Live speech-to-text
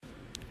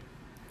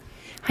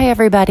Hi,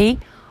 everybody.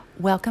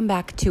 Welcome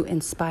back to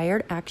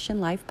Inspired Action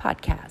Life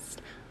podcast.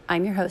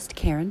 I'm your host,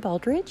 Karen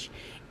Baldridge.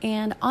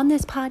 And on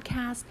this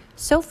podcast,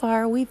 so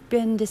far, we've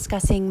been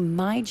discussing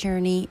my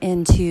journey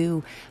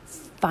into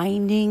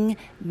finding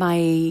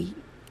my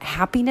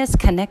happiness,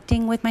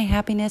 connecting with my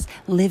happiness,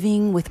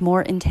 living with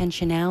more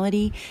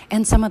intentionality,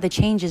 and some of the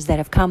changes that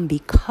have come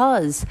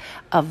because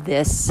of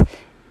this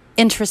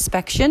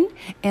introspection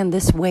and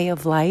this way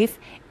of life,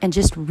 and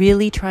just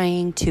really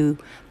trying to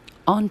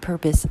on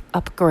purpose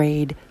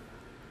upgrade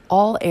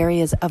all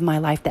areas of my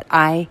life that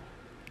I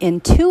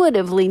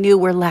intuitively knew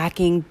were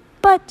lacking,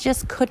 but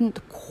just couldn't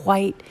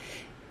quite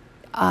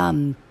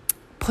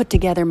put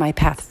together my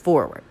path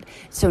forward.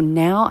 So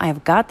now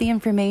I've got the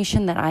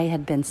information that I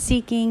had been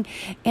seeking,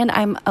 and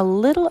I'm a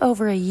little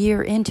over a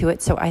year into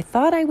it. So I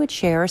thought I would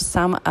share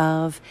some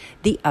of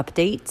the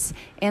updates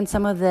and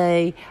some of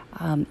the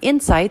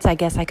insights I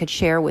guess I could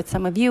share with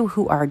some of you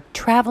who are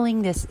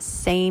traveling this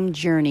same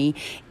journey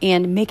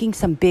and making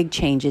some big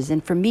changes.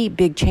 And for me,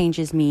 big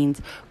changes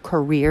means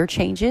career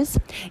changes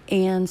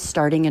and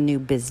starting a new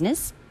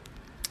business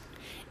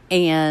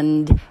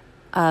and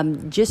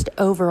just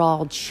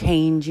overall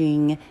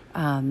changing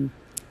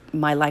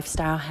my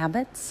lifestyle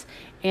habits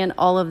and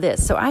all of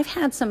this. So I've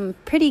had some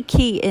pretty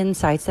key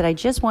insights that I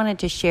just wanted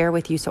to share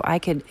with you so I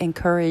could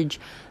encourage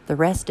the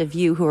rest of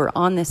you who are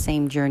on the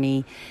same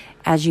journey.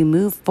 As you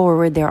move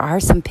forward, there are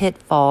some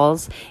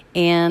pitfalls,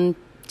 and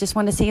just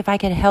want to see if I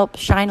could help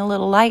shine a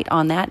little light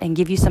on that and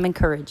give you some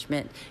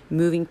encouragement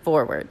moving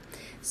forward.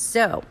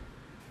 So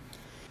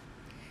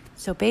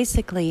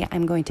basically,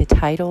 I'm going to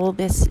title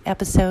this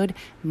episode,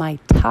 My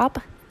Top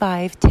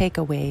 5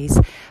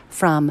 Takeaways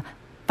from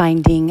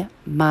Finding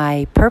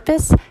My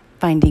Purpose,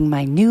 Finding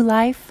My New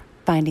Life,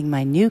 Finding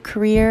My New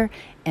Career,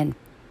 and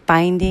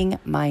Finding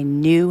My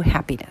New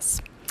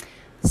Happiness.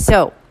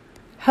 So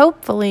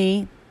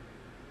hopefully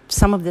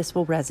some of this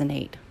will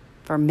resonate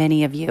for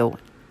many of you.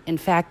 In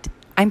fact,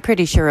 I'm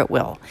pretty sure it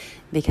will,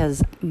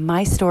 because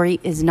my story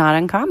is not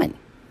uncommon.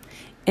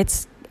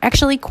 It's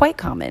actually quite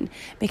common,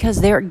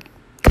 because there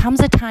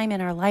comes a time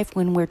in our life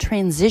when we're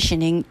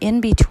transitioning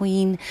in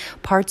between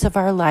parts of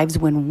our lives,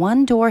 when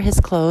one door has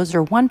closed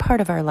or one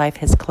part of our life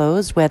has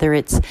closed, whether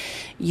it's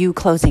you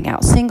closing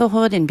out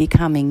singlehood and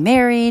becoming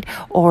married,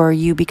 or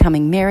you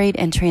becoming married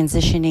and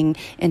transitioning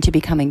into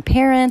becoming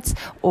parents,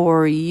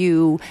 or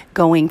you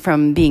going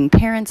from being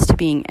parents to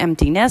being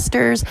empty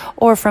nesters,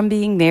 or from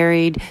being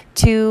married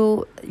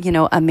to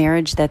a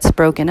marriage that's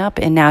broken up,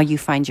 and now you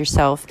find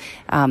yourself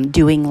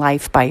doing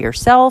life by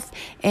yourself,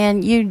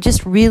 and you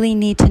just really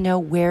need to know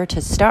where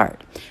to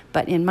start.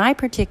 But in my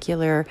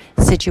particular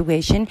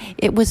situation,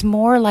 it was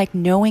more like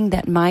knowing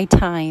that my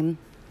time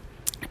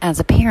as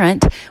a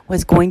parent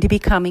was going to be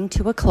coming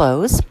to a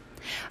close,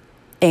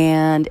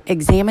 and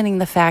examining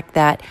the fact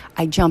that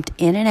I jumped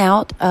in and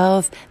out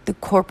of the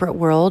corporate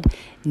world,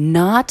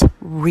 not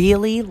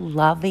really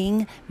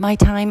loving my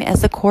time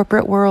as the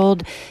corporate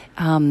world,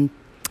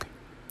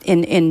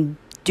 in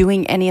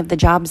doing any of the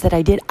jobs that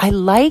I did. I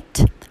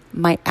liked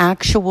my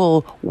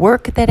actual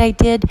work that I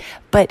did,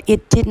 but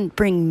it didn't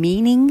bring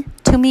meaning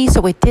to me,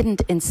 so it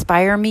didn't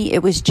inspire me.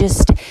 It was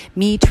just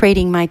me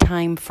trading my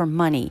time for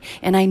money.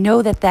 And I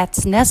know that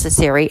that's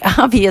necessary,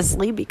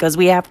 obviously, because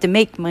we have to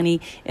make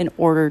money in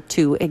order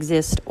to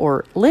exist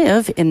or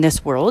live in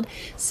this world.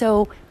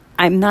 So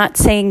I'm not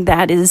saying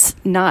that is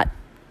not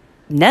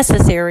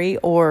necessary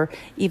or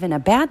even a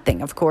bad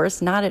thing, of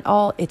course, not at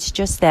all. It's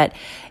just that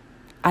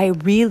I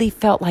really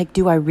felt like,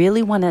 do I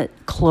really want to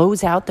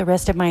close out the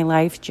rest of my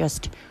life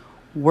just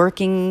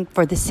working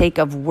for the sake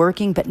of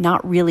working, but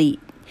not really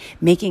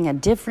making a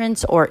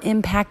difference or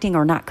impacting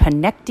or not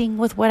connecting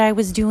with what I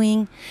was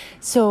doing?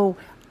 So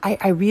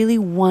I really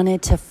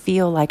wanted to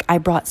feel like I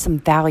brought some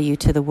value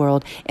to the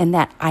world, and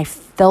that I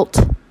felt,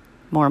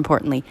 more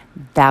importantly,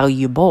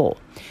 valuable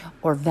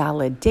or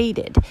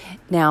validated.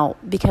 Now,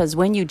 because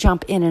when you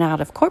jump in and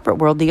out of corporate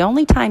world, the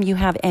only time you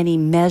have any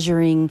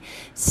measuring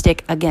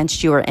stick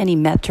against you or any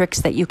metrics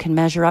that you can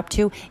measure up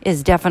to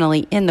is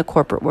definitely in the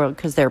corporate world,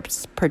 because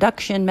there's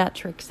production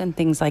metrics and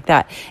things like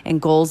that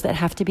and goals that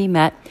have to be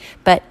met.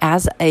 But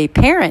as a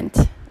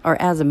parent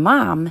or as a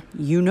mom,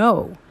 you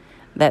know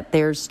that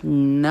there's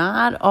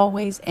not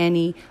always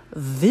any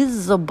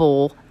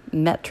visible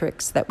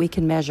metrics that we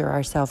can measure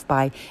ourselves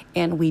by,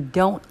 and we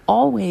don't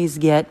always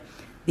get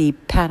the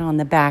pat on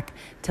the back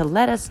to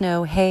let us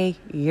know, hey,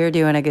 you're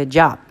doing a good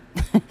job.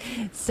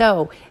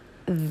 So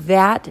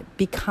that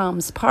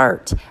becomes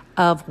part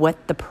of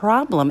what the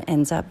problem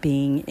ends up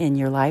being in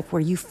your life,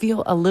 where you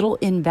feel a little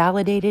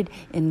invalidated,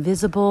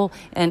 invisible,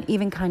 and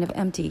even kind of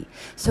empty.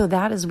 So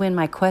that is when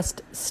my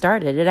quest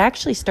started. It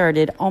actually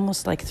started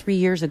almost like 3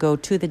 years ago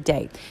to the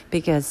day,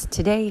 because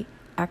today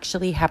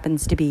actually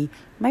happens to be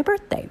my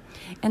birthday.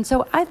 And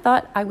so I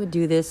thought I would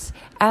do this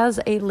as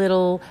a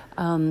little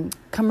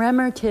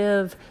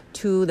commemorative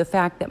to the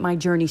fact that my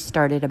journey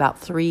started about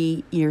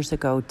 3 years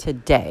ago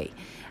today.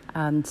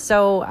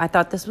 So I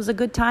thought this was a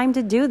good time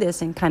to do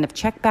this and kind of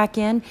check back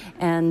in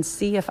and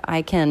see if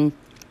I can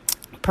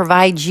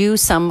provide you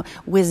some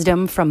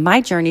wisdom from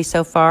my journey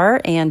so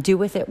far, and do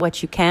with it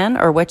what you can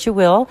or what you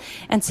will,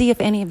 and see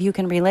if any of you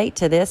can relate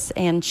to this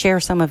and share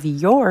some of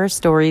your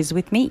stories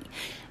with me,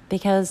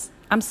 because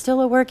I'm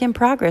still a work in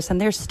progress and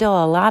there's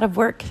still a lot of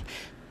work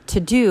to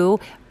do,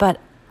 but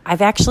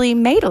I've actually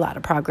made a lot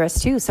of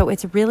progress too. So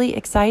it's really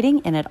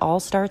exciting, and it all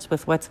starts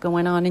with what's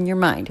going on in your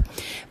mind.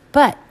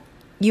 But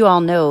you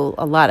all know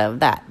a lot of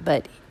that,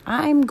 but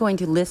I'm going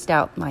to list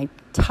out my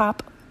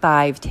top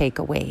 5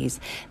 takeaways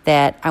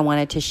that I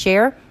wanted to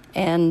share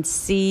and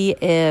see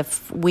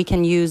if we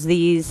can use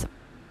these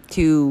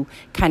to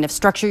kind of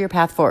structure your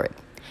path forward.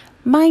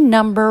 My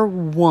number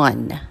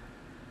one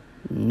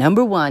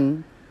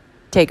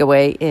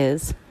takeaway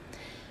is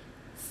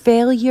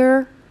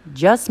failure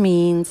just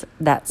means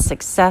that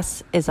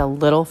success is a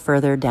little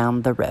further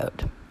down the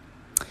road.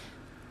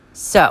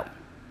 So,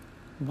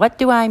 what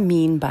do I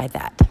mean by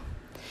that?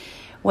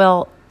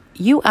 Well,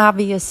 you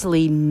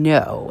obviously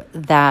know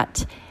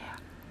that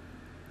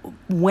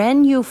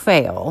when you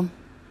fail,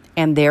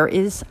 and there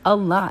is a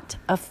lot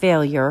of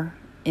failure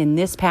in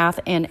this path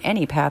and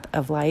any path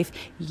of life,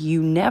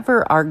 you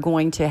never are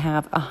going to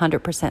have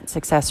 100%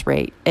 success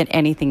rate at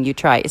anything you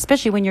try,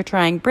 especially when you're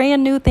trying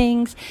brand new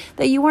things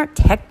that you aren't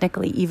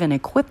technically even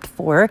equipped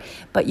for,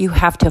 but you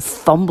have to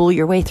fumble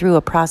your way through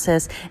a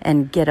process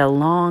and get a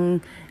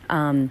long,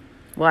 a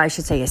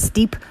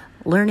steep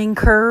learning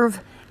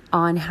curve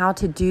on how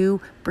to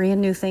do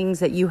brand new things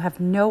that you have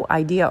no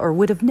idea or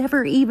would have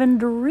never even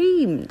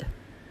dreamed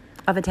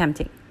of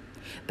attempting.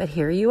 But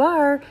here you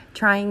are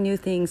trying new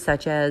things,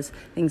 such as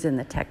things in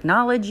the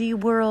technology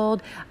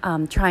world,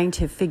 trying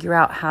to figure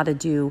out how to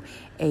do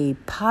a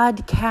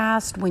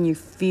podcast when you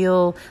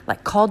feel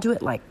like called to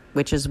it,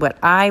 which is what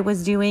I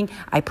was doing.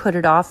 I put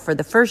it off for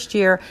the first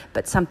year,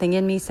 but something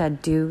in me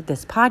said, do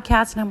this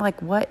podcast. And I'm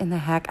like, what in the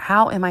heck?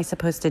 How am I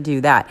supposed to do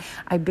that?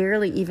 I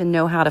barely even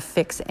know how to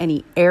fix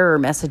any error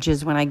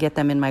messages when I get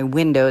them in my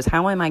Windows.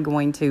 How am I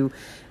going to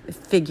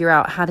figure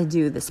out how to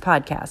do this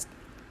podcast?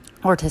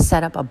 Or to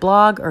set up a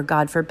blog, or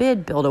God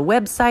forbid, build a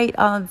website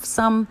of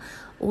some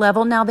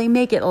level. Now, they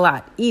make it a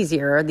lot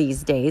easier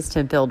these days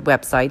to build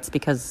websites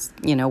because,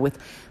 with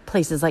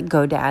places like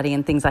GoDaddy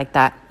and things like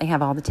that, they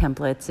have all the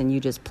templates and you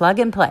just plug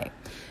and play.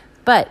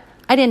 But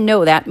I didn't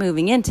know that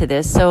moving into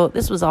this, so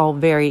this was all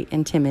very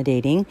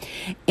intimidating.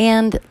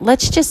 And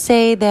let's just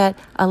say that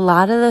a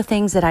lot of the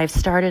things that I've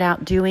started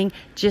out doing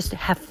just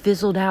have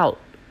fizzled out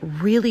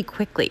really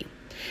quickly.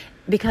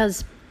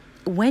 Because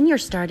when you're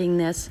starting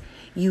this,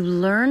 you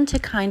learn to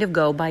kind of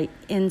go by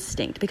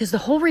instinct, because the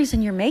whole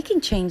reason you're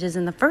making changes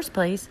in the first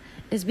place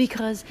is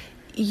because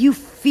you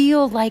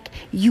feel like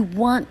you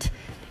want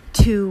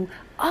to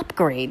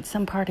upgrade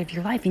some part of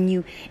your life,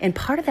 and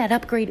part of that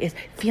upgrade is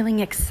feeling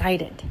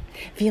excited,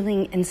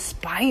 feeling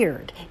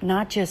inspired,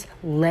 not just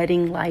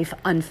letting life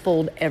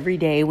unfold every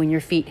day when your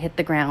feet hit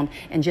the ground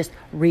and just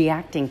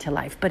reacting to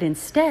life, but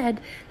instead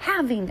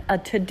having a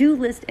to-do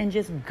list and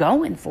just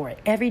going for it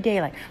every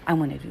day. Like, I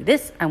want to do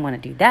this, I want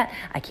to do that,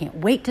 I can't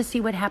wait to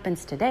see what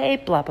happens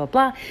today, blah, blah,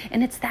 blah.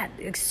 And it's that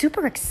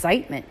super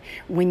excitement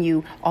when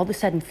you all of a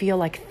sudden feel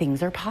like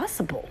things are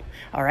possible.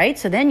 All right,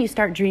 so then you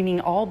start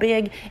dreaming all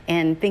big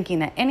and thinking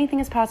that anything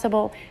is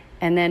possible,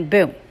 and then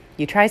boom,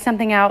 you try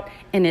something out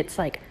and it's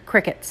like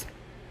crickets,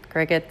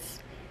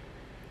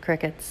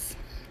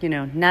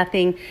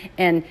 nothing,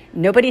 and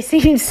nobody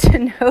seems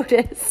to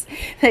notice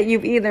that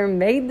you've either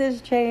made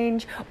this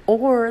change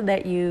or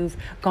that you've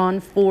gone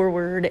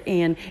forward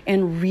and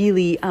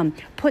really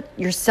put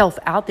yourself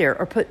out there,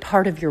 or put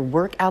part of your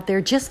work out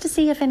there just to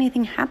see if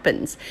anything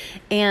happens.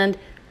 And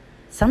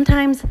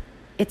sometimes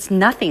it's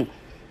nothing,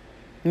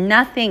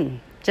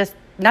 just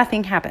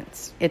nothing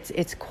happens.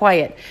 It's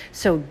quiet.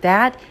 So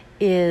that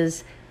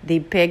is the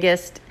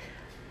biggest,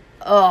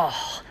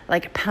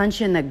 like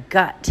punch in the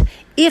gut,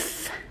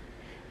 if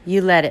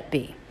you let it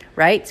be,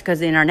 right?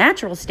 Because in our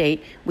natural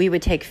state, we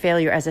would take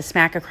failure as a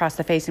smack across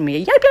the face and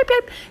we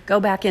go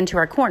back into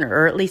our corner.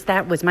 Or at least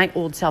that was my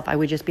old self. I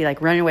would just be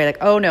like running away, like,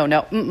 oh,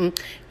 no,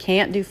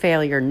 can't do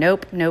failure.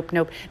 Nope.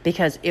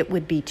 Because it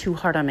would be too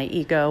hard on my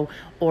ego,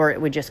 or it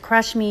would just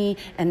crush me.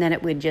 And then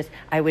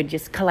I would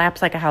just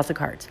collapse like a house of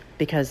cards,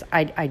 because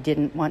I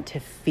didn't want to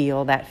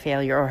feel that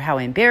failure, or how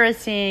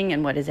embarrassing,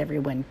 and what is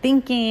everyone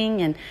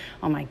thinking, and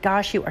oh my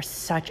gosh, you are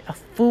such a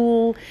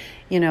fool.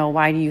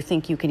 Why do you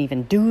think you can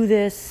even do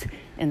this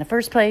in the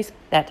first place?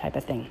 That type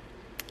of thing.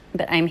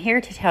 But I'm here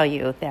to tell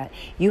you that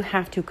you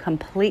have to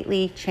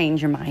completely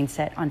change your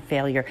mindset on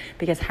failure,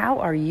 because how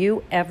are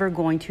you ever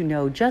going to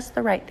know just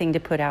the right thing to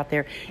put out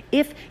there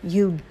if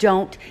you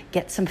don't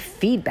get some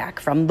feedback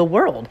from the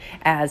world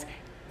as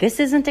this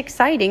isn't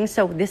exciting,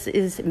 so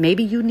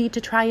maybe you need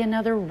to try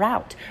another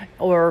route,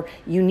 or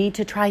you need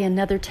to try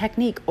another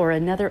technique or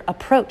another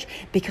approach,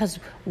 because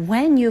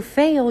when you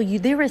fail,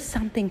 there is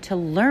something to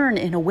learn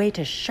in a way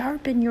to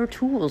sharpen your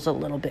tools a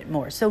little bit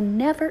more. So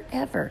never,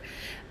 ever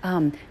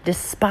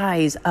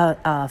despise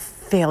a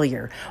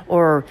failure,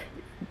 or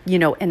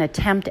an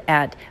attempt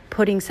at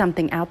putting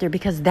something out there,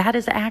 because that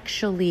is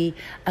actually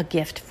a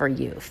gift for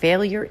you.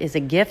 Failure is a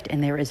gift,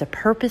 and there is a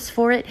purpose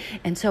for it.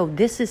 And so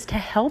this is to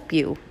help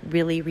you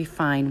really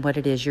refine what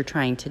it is you're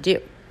trying to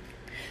do.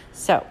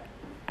 So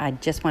I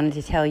just wanted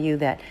to tell you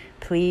that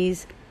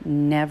please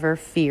never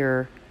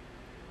fear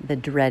the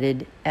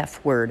dreaded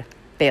F word,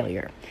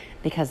 failure,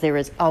 because there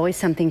is always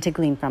something to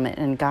glean from it.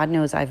 And God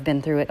knows I've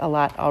been through it a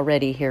lot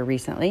already here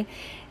recently.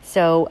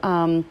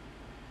 So,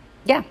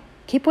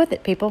 keep with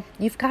it, people.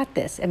 You've got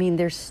this. I mean,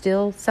 there's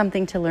still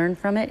something to learn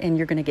from it, and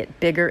you're going to get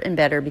bigger and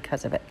better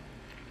because of it.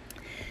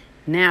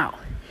 Now,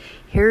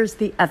 here's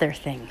the other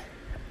thing.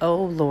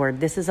 Oh, Lord,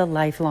 this is a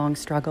lifelong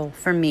struggle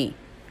for me.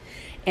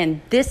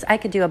 And this, I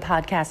could do a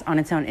podcast on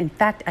its own. In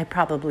fact, I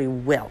probably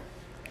will.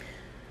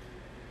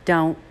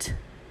 Don't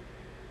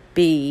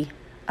be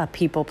a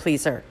people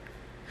pleaser.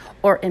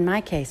 Or in my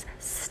case,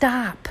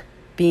 stop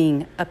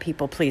being a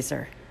people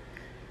pleaser.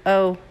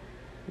 Oh,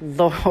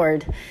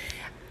 Lord,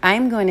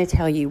 I'm going to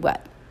tell you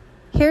what.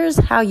 Here's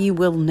how you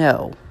will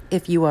know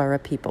if you are a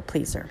people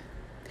pleaser.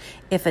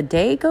 If a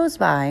day goes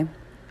by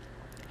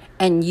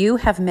and you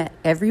have met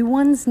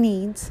everyone's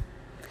needs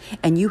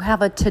and you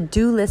have a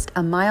to-do list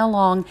a mile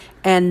long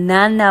and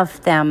none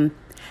of them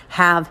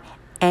have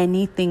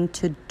anything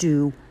to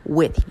do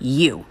with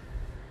you,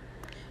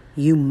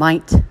 you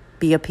might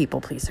be a people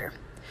pleaser.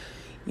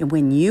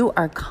 When you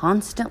are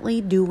constantly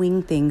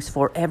doing things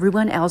for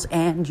everyone else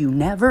and you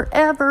never,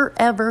 ever,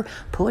 ever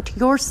put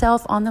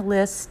yourself on the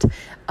list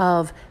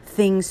of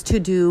things to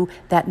do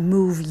that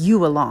move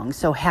you along.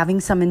 So having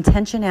some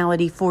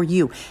intentionality for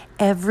you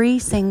every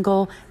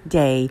single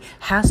day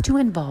has to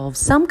involve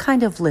some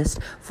kind of list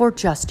for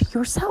just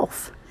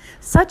yourself,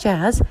 such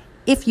as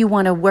if you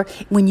want to work,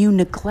 when you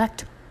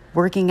neglect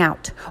working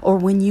out, or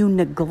when you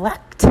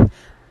neglect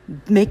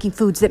making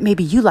foods that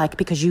maybe you like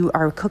because you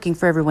are cooking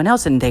for everyone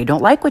else and they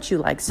don't like what you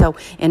like. So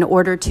in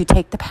order to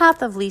take the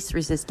path of least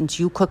resistance,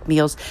 you cook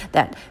meals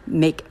that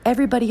make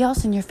everybody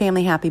else in your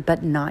family happy,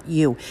 but not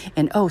you.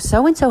 And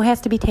so-and-so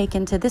has to be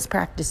taken to this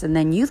practice, and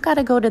then you've got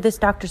to go to this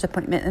doctor's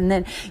appointment, and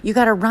then you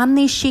got to run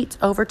these sheets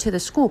over to the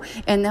school,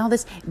 and now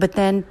this, but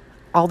then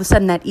all of a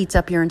sudden that eats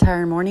up your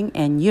entire morning,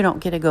 and you don't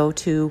get to go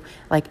to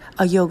like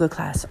a yoga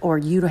class, or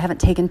you haven't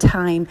taken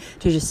time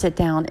to just sit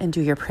down and do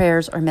your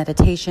prayers or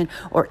meditation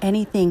or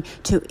anything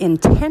to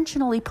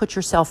intentionally put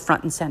yourself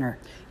front and center.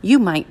 You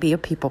might be a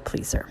people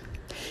pleaser.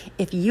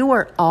 If you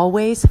are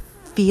always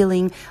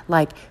feeling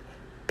like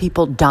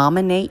people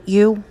dominate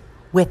you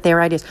with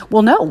their ideas,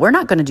 well, no, we're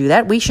not going to do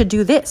that. We should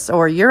do this.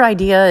 Or your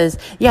idea is,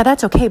 yeah,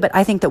 that's okay, but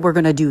I think that we're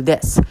going to do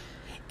this.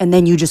 And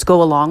then you just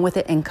go along with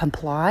it and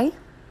comply.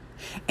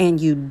 And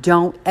you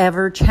don't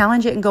ever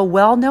challenge it and go,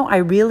 well, no, I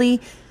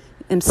really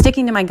am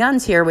sticking to my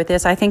guns here with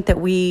this. I think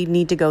that we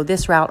need to go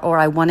this route, or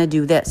I want to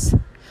do this.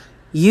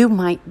 You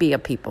might be a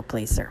people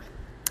pleaser.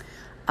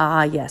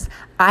 Yes,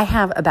 I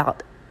have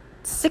about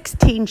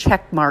 16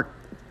 check mark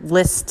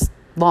lists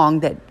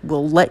long that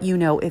will let you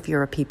know if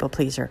you're a people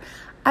pleaser.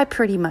 I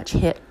pretty much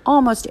hit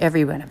almost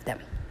every one of them.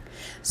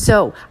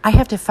 So I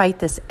have to fight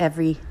this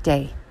every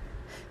day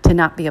to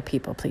not be a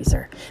people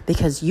pleaser,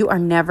 because you are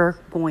never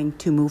going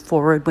to move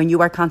forward when you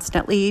are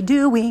constantly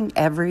doing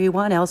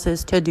everyone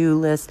else's to-do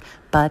list,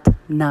 but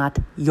not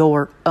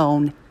your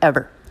own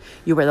ever.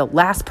 You are the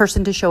last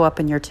person to show up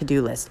in your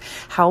to-do list.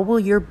 How will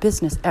your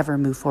business ever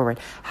move forward?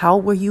 How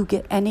will you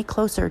get any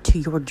closer to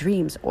your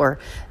dreams, or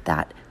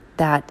that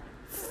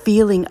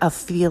feeling of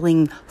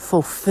feeling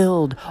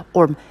fulfilled,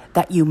 or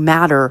that you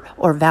matter,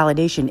 or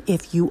validation,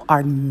 if you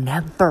are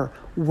never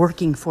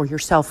working for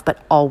yourself,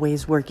 but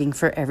always working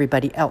for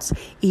everybody else,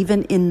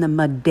 even in the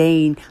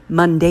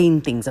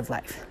mundane things of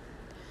life?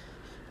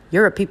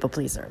 You're a people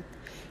pleaser,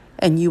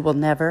 and you will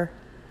never,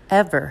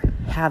 ever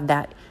have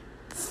that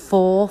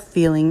full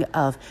feeling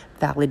of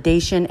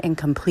validation and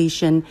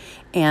completion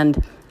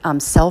and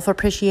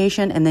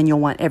self-appreciation, and then you'll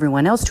want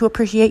everyone else to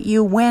appreciate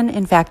you when,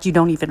 in fact, you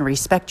don't even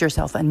respect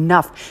yourself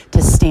enough to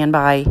stand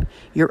by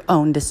your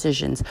own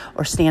decisions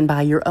or stand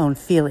by your own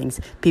feelings.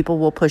 People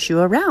will push you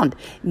around,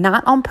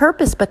 not on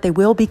purpose, but they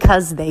will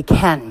because they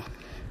can.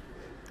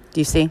 Do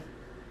you see?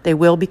 They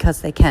will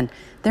because they can.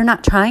 They're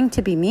not trying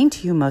to be mean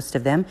to you, most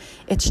of them.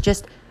 It's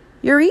just,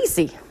 you're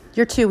easy.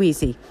 You're too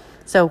easy.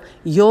 So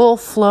you'll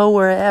flow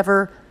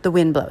wherever the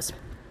wind blows.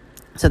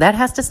 So that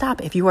has to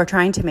stop. If you are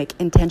trying to make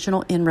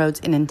intentional inroads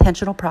and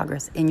intentional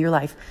progress in your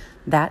life,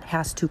 that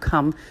has to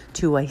come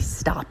to a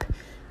stop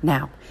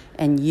now.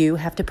 And you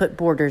have to put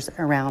borders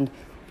around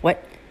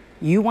what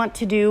you want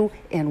to do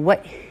and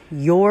what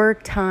your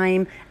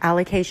time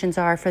allocations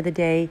are for the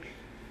day.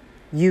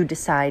 You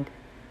decide.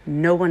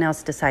 No one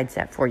else decides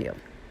that for you.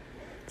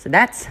 So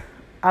that's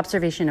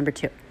observation number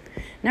 2.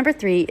 Number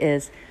 3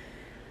 is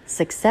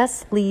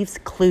success leaves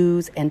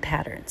clues and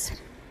patterns.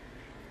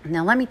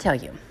 Now, let me tell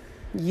you.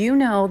 You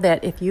know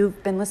that if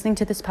you've been listening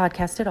to this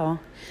podcast at all,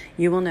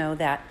 you will know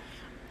that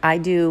I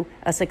do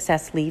a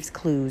Success Leaves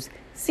Clues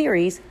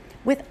series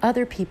with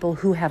other people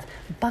who have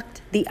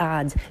bucked the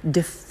odds,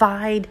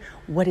 defied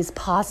what is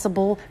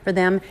possible for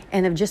them,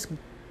 and have just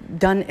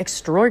done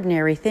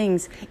extraordinary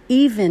things,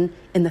 even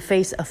in the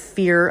face of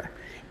fear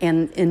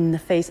and in the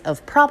face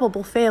of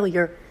probable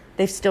failure.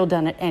 They've still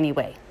done it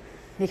anyway,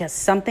 because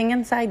something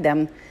inside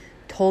them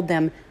told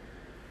them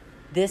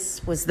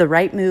this was the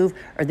right move,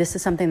 or this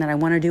is something that I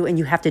want to do, and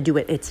you have to do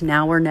it. It's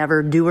now or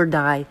never, do or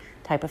die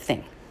type of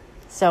thing.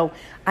 So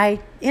I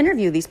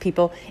interview these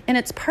people, and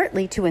it's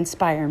partly to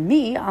inspire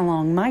me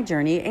along my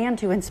journey and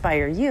to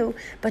inspire you,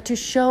 but to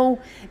show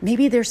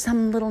maybe there's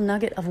some little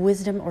nugget of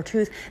wisdom or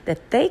truth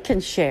that they can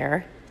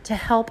share to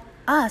help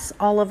us,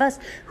 all of us,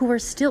 who are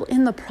still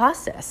in the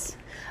process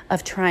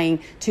of trying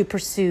to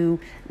pursue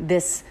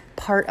this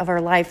part of our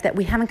life that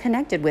we haven't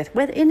connected with.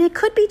 And it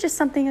could be just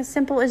something as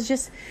simple as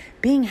just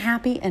being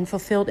happy and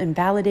fulfilled and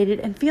validated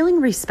and feeling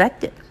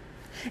respected.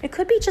 It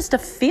could be just a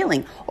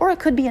feeling, or it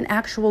could be an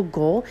actual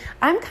goal.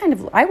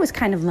 I was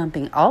kind of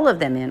lumping all of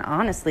them in,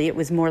 honestly. It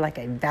was more like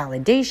a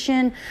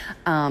validation,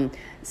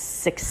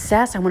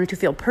 success. I wanted to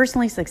feel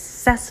personally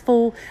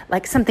successful,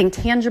 like something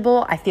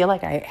tangible. I feel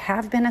like I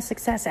have been a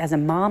success as a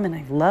mom, and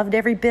I've loved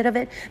every bit of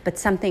it, but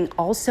something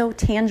also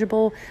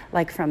tangible,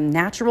 like from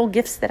natural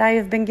gifts that I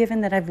have been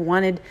given that I've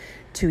wanted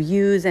to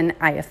use and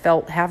I have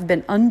felt have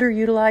been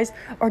underutilized,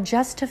 or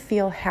just to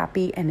feel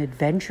happy and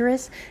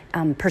adventurous,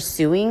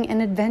 pursuing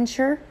an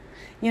adventure.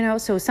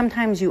 So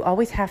sometimes you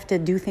always have to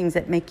do things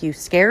that make you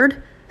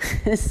scared.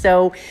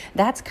 So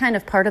that's kind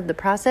of part of the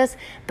process.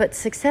 But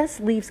success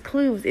leaves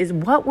clues. Is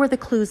what were the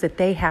clues that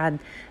they had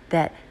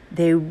that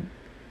they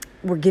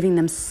were giving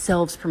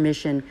themselves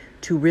permission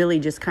to really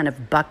just kind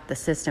of buck the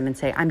system and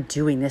say, I'm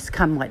doing this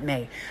come what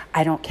may.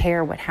 I don't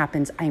care what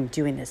happens. I'm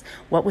doing this.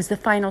 What was the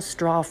final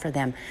straw for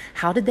them?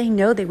 How did they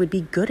know they would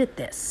be good at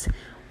this?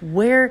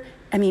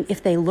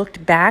 If they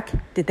looked back,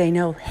 did they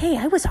know, hey,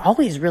 I was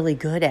always really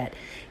good at,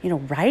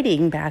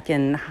 writing back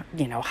in,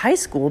 high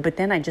school, but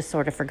then I just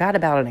sort of forgot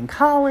about it in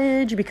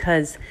college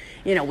because,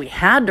 we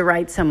had to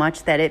write so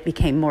much that it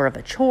became more of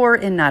a chore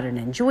and not an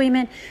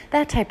enjoyment,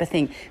 that type of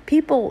thing.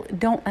 People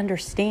don't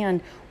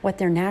understand what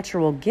their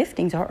natural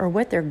giftings are or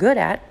what they're good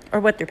at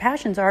or what their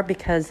passions are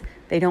because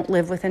they don't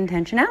live with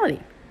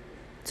intentionality.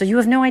 So you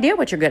have no idea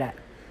what you're good at.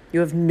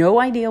 You have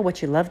no idea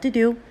what you love to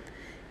do.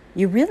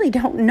 You really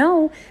don't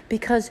know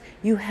because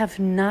you have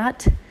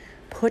not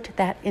put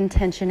that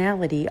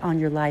intentionality on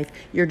your life.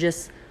 You're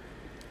just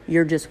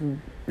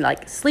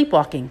like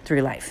sleepwalking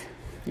through life.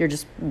 You're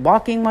just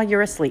walking while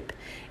you're asleep.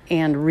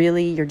 And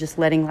really, you're just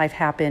letting life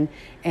happen.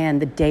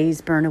 And the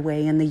days burn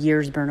away and the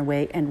years burn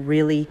away. And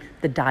really,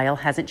 the dial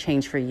hasn't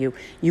changed for you.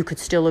 You could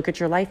still look at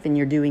your life and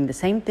you're doing the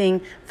same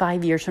thing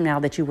 5 years from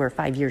now that you were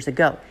 5 years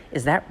ago.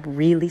 Is that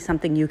really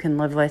something you can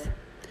live with?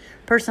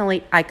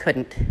 Personally, I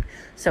couldn't.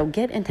 So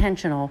get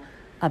intentional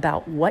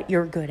about what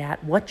you're good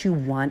at, what you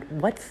want,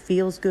 what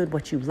feels good,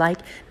 what you like,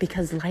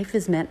 because life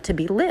is meant to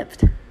be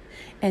lived.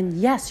 And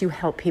yes, you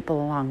help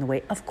people along the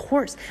way, of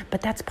course,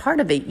 but that's part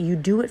of it. You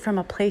do it from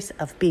a place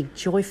of being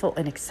joyful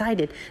and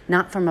excited,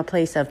 not from a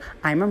place of,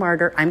 I'm a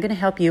martyr, I'm going to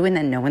help you, and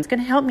then no one's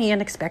going to help me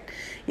and expect,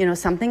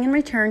 something in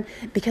return,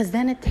 because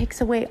then it takes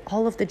away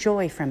all of the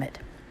joy from it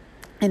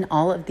and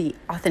all of the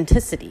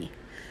authenticity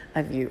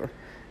of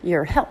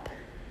your help.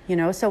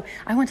 So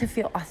I want to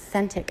feel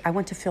authentic. I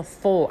want to feel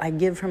full. I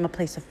give from a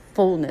place of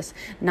fullness,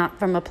 not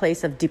from a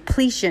place of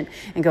depletion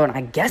and going,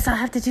 I guess I'll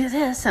have to do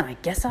this and I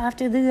guess I'll have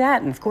to do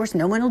that. And of course,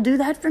 no one will do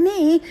that for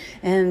me.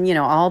 And,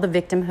 all the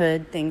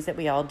victimhood things that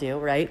we all do,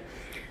 right?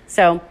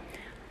 So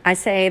I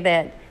say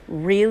that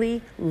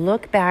really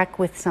look back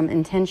with some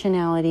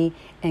intentionality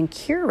and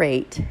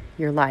curate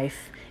your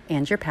life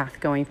and your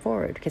path going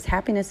forward, because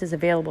happiness is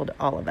available to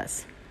all of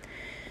us.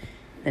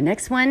 The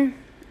next one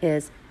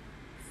is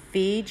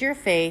feed your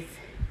faith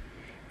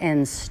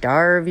and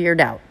starve your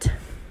doubt.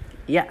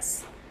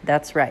 Yes,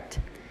 that's right.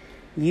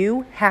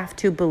 You have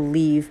to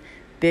believe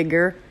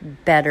bigger,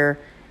 better,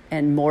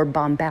 and more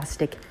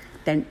bombastic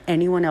than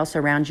anyone else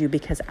around you,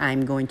 because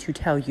I'm going to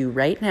tell you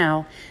right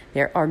now,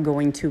 there are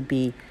going to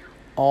be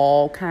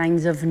all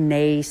kinds of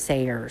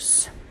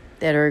naysayers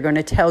that are going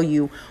to tell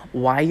you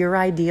why your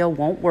idea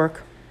won't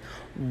work,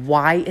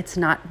 why it's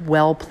not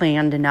well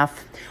planned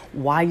enough,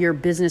 why your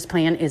business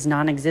plan is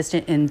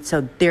non-existent, and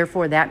so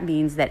therefore that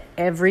means that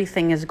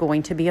everything is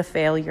going to be a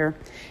failure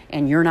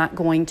and you're not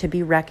going to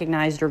be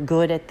recognized or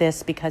good at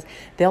this, because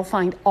they'll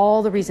find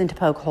all the reason to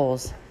poke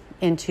holes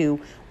into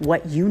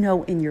what you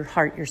know in your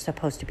heart you're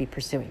supposed to be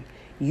pursuing.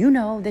 You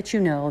know that you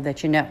know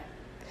that you know.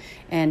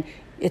 And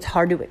it's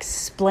hard to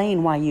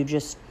explain why you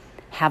just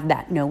have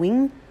that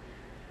knowing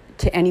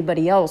to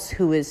anybody else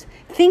who is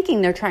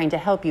thinking they're trying to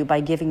help you by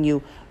giving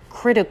you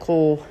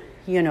critical,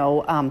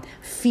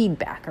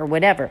 feedback or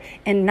whatever.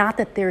 And not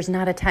that there's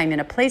not a time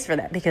and a place for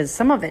that, because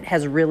some of it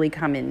has really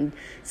come in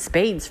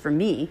spades for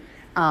me.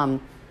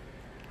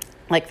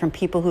 like from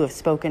people who have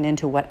spoken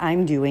into what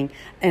I'm doing,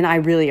 and I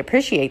really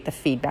appreciate the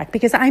feedback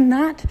because I'm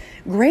not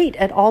great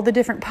at all the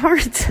different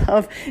parts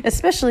of,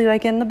 especially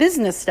like in the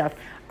business stuff.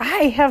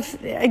 I've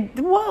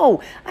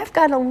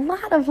got a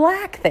lot of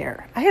lack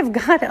there. I have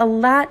got a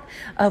lot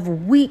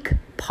of weak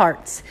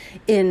parts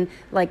in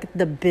like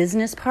the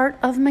business part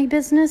of my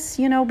business,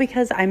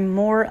 because I'm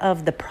more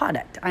of the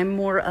product. I'm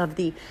more of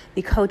the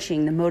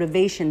coaching, the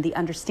motivation, the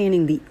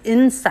understanding, the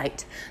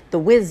insight, the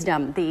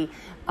wisdom, the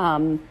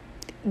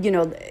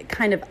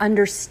kind of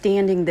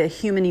understanding the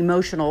human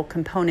emotional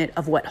component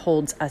of what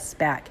holds us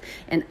back.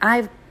 And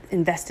I've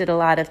invested a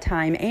lot of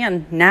time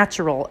and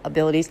natural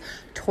abilities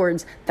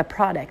towards the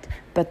product,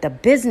 but the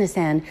business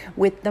end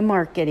with the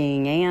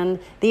marketing and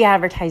the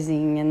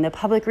advertising and the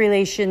public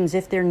relations,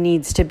 if there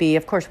needs to be,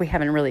 of course, we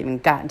haven't really even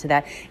gotten to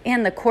that,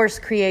 and the course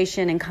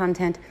creation and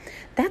content,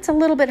 that's a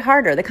little bit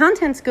harder. The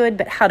content's good,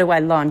 but how do I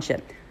launch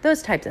it?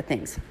 Those types of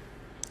things.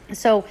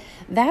 So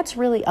that's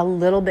really a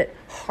little bit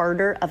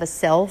harder of a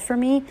sell for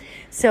me.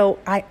 So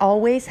I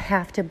always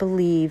have to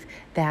believe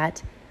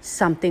that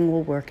something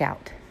will work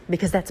out,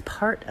 because that's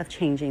part of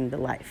changing the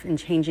life and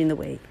changing the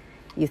way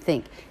you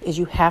think, is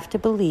you have to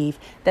believe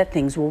that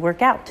things will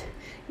work out.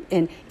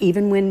 And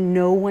even when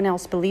no one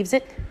else believes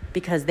it,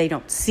 because they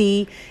don't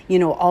see,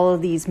 all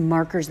of these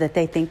markers that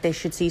they think they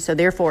should see. So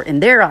therefore, in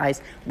their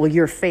eyes, well,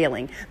 you're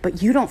failing.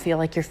 But you don't feel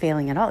like you're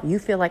failing at all. You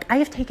feel like I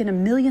have taken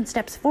 1,000,000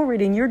 steps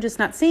forward and you're just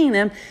not seeing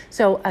them.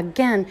 So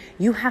again,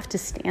 you have to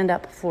stand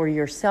up for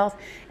yourself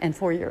and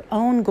for your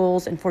own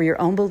goals and for your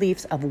own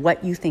beliefs of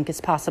what you think is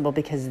possible,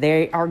 because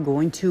they are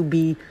going to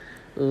be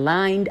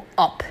lined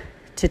up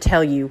to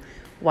tell you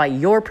why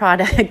your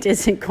product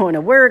isn't going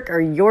to work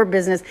or your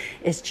business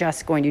is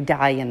just going to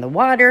die in the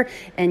water.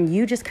 And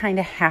you just kind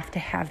of have to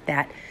have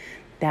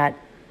that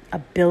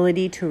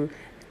ability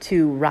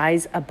to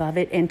rise above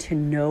it and to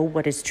know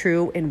what is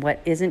true and what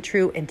isn't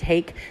true, and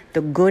take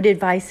the good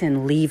advice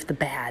and leave the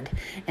bad,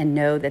 and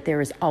know that there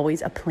is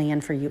always a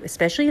plan for you,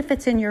 especially if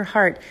it's in your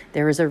heart.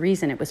 There is a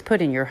reason it was put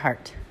in your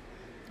heart.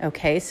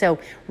 Okay, so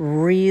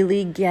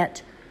really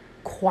get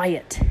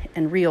quiet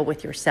and real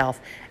with yourself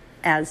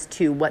as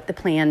to what the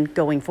plan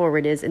going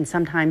forward is. And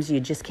sometimes you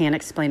just can't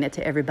explain it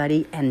to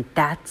everybody, and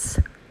that's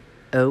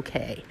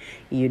okay.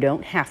 You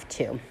don't have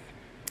to.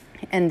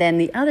 And then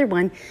the other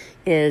one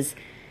is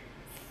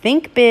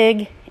think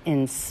big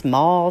in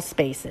small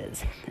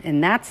spaces.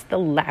 And that's the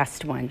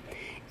last one.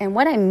 And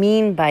what I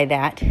mean by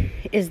that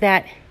is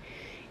that,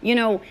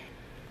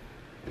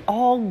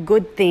 all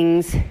good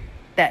things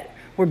that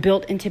were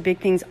built into big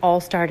things all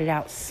started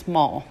out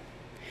small.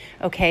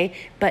 Okay,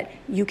 but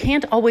you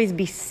can't always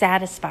be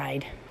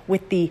satisfied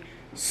with the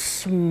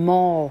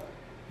small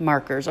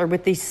markers or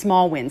with these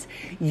small wins.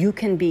 You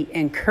can be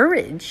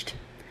encouraged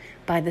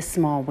by the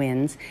small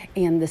wins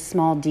and the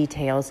small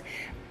details,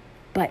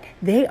 but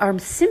they are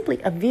simply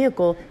a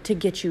vehicle to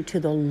get you to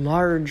the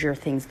larger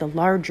things, the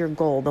larger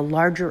goal, the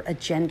larger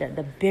agenda,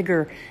 the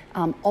bigger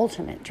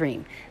ultimate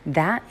dream.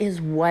 That is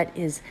what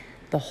is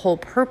the whole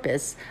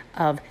purpose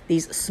of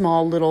these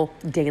small little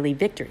daily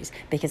victories,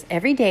 because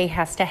every day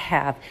has to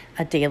have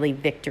a daily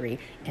victory.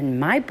 In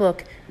my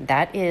book,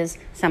 that is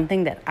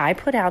something that I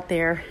put out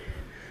there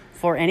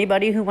for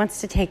anybody who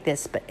wants to take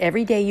this, but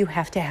every day you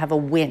have to have a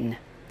win.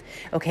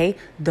 Okay?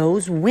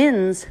 Those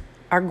wins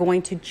are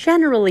going to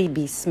generally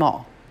be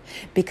small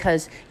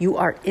because you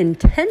are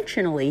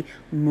intentionally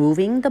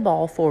moving the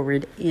ball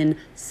forward in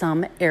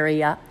some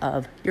area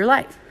of your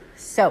life.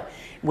 So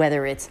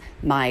whether it's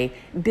my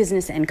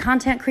business and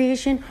content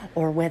creation,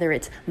 or whether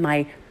it's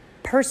my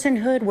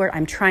personhood where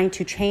I'm trying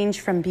to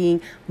change from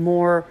being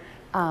more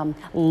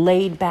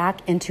laid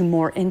back into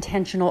more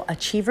intentional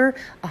achiever,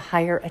 a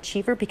higher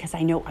achiever, because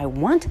I know I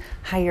want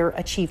higher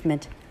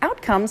achievement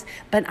outcomes,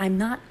 but I'm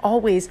not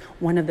always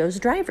one of those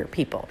driver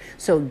people.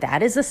 So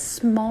that is a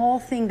small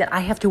thing that I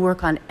have to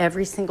work on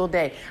every single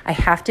day. I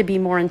have to be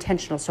more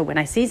intentional. So when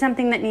I see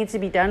something that needs to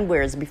be done,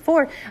 whereas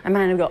before I'm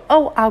going to go,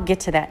 oh, I'll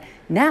get to that.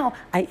 Now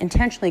I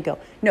intentionally go,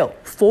 no,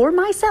 for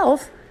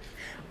myself,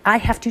 I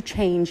have to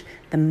change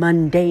the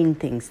mundane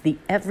things. The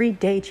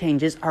everyday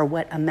changes are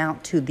what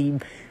amount to the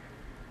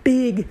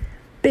big,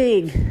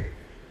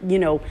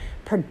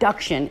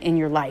 production in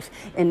your life.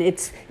 And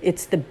it's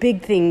the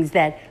big things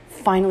that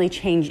finally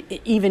change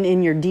even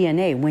in your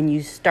DNA when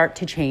you start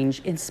to change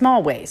in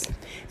small ways.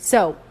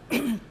 So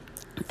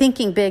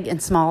thinking big in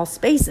small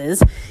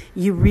spaces,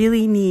 you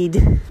really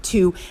need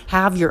to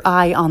have your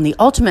eye on the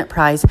ultimate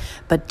prize,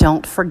 but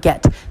don't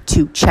forget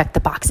to check the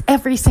box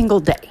every single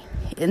day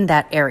in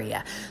that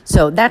area.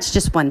 So that's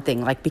just one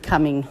thing, like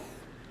becoming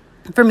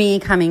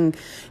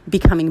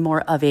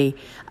more of a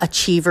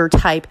achiever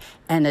type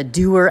and a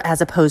doer,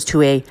 as opposed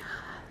to a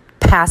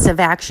passive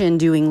action,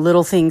 doing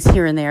little things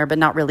here and there, but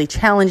not really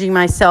challenging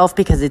myself,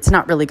 because it's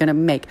not really going to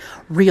make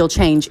real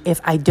change if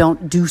I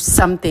don't do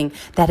something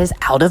that is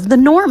out of the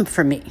norm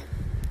for me.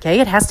 Okay,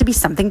 it has to be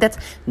something that's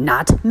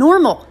not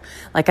normal.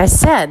 Like I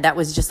said, that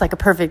was just like a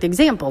perfect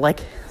example, like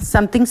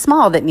something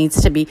small that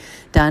needs to be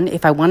done.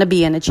 If I want to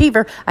be an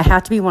achiever, I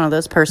have to be one of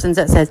those persons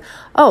that says,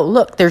 oh,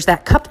 look, there's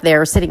that cup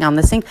there sitting on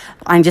the sink.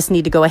 I just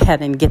need to go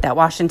ahead and get that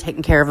washed and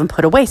taken care of and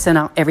put away. So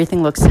now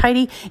everything looks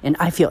tidy and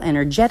I feel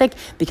energetic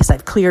because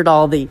I've cleared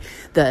all the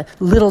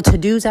little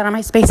to-dos out of my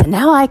space. And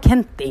now I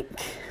can think.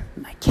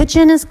 My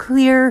kitchen is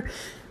clear.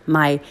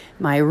 My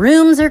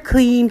rooms are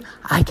clean.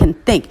 I can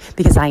think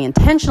because I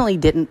intentionally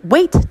didn't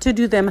wait to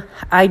do them.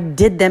 I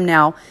did them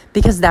now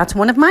because that's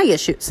one of my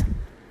issues.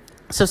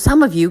 So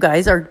some of you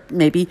guys are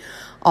maybe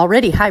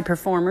already high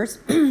performers,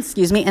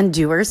 and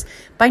doers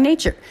by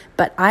nature.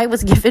 But I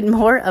was given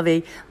more of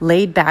a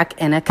laid back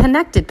and a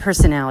connected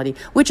personality,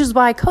 which is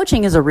why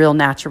coaching is a real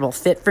natural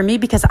fit for me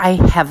because I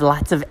have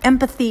lots of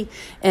empathy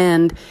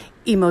and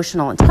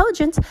emotional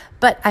intelligence,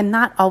 but I'm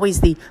not always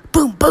the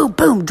boom, boom,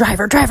 boom,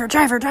 driver,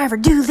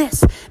 do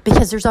this,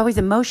 because there's always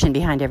emotion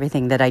behind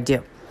everything that I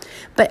do.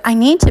 But I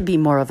need to be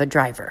more of a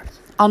driver.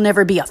 I'll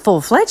never be a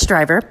full-fledged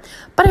driver,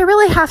 but I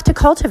really have to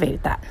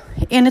cultivate that.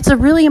 And it's a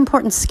really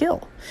important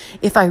skill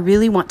if I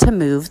really want to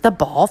move the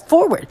ball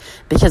forward,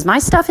 because my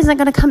stuff isn't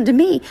going to come to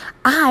me.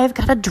 I've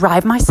got to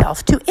drive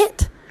myself to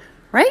it,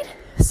 right?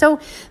 So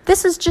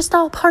this is just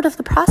all part of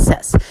the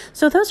process.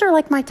 So those are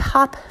like my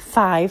top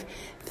 5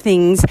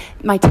 things,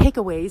 my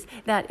takeaways,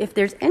 that if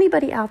there's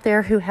anybody out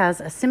there who has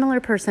a similar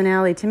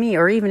personality to me,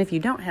 or even if you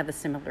don't have a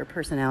similar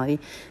personality,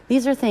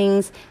 these are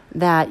things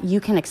that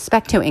you can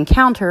expect to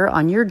encounter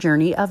on your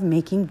journey of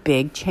making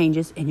big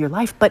changes in your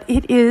life. But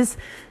it is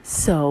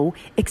so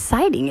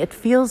exciting. It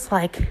feels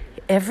like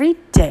every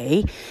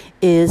day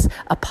is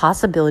a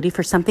possibility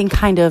for something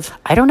kind of,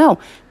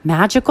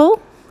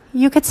 magical,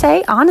 you could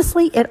say.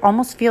 Honestly, it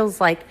almost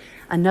feels like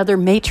another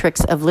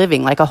matrix of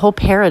living, like a whole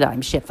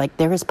paradigm shift. Like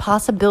there is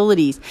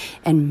possibilities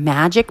and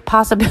magic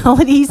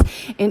possibilities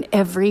in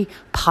every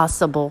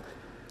possible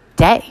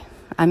day.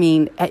 I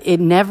mean, it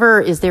never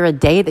is there a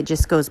day that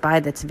just goes by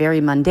that's very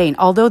mundane.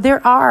 Although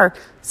there are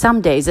some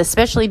days,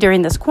 especially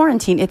during this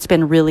quarantine, it's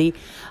been really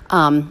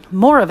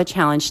more of a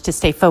challenge to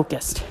stay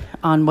focused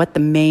on what the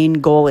main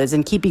goal is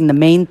and keeping the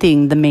main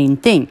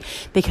thing,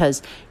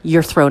 because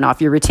you're thrown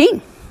off your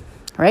routine,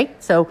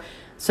 right? So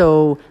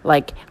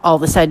like all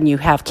of a sudden you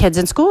have kids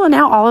in school and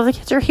now all of the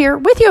kids are here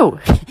with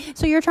you.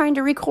 So you're trying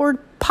to record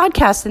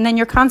podcasts and then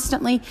you're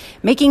constantly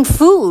making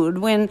food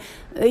when,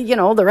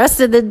 the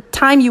rest of the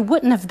time you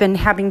wouldn't have been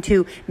having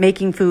to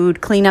making food,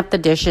 clean up the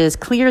dishes,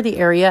 clear the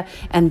area,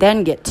 and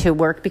then get to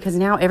work because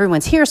now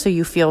everyone's here. So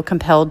you feel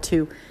compelled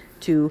to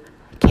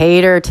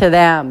cater to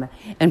them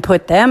and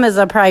put them as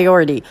a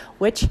priority,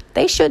 which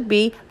they should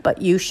be,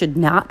 but you should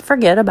not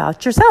forget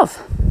about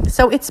yourself.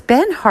 So it's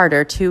been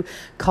harder to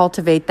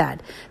cultivate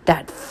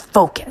that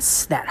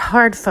focus, that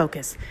hard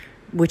focus,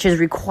 which is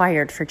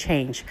required for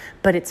change,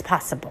 but it's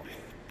possible.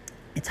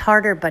 It's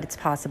harder, but it's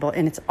possible,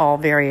 and it's all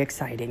very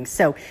exciting.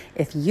 So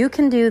if you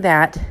can do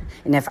that,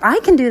 and if I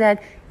can do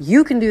that,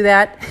 you can do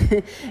that,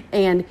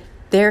 and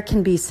there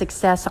can be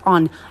success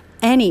on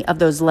any of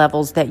those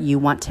levels that you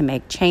want to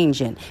make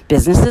change in.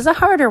 Business is a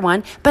harder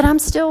one, but I'm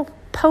still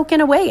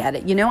poking away at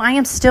it. I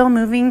am still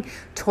moving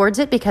towards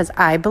it because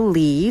I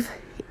believe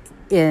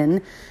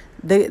in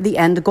the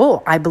end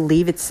goal. I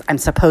believe I'm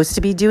supposed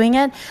to be doing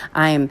it.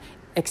 I'm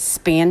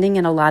expanding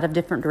in a lot of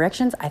different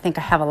directions. I think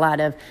I have a lot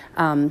of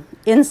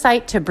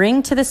insight to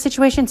bring to this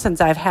situation since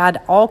I've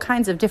had all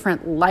kinds of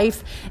different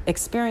life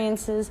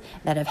experiences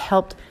that have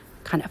helped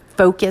kind of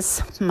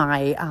focus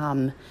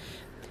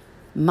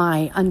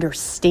my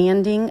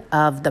understanding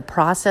of the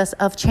process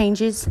of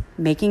changes,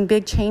 making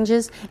big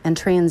changes and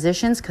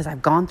transitions, because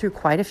I've gone through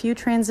quite a few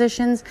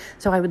transitions.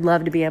 So I would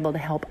love to be able to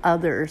help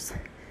others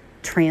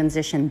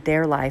transition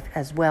their life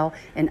as well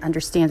and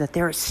understand that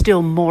there is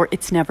still more.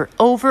 It's never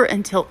over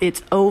until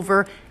it's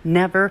over.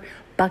 Never.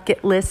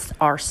 Bucket lists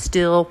are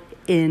still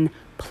in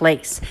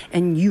place,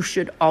 and you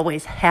should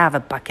always have a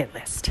bucket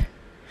list.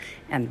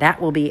 And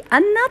that will be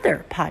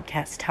another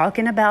podcast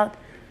talking about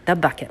the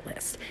bucket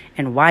list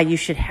and why you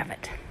should have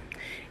it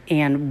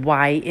and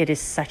why it is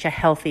such a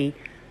healthy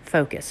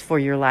focus for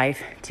your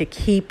life to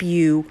keep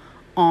you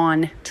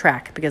on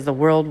track, because the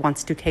world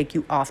wants to take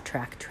you off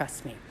track,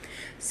 trust me.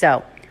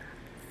 So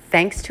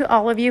thanks to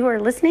all of you who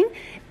are listening.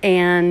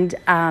 And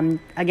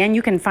again,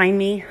 you can find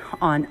me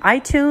on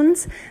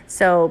iTunes.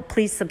 So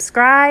please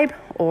subscribe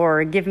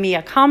or give me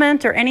a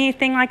comment or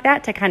anything like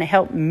that to kind of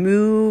help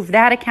move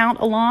that account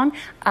along.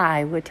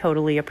 I would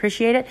totally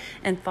appreciate it.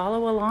 And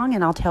follow along,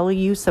 and I'll tell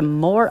you some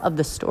more of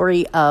the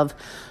story of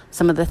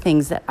some of the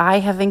things that I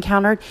have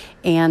encountered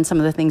and some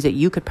of the things that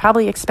you could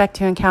probably expect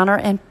to encounter.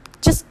 And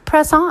just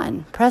press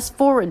on, press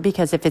forward,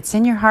 because if it's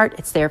in your heart,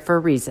 it's there for a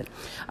reason.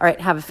 All right,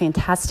 have a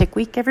fantastic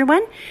week,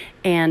 everyone,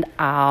 and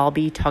I'll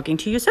be talking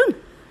to you soon.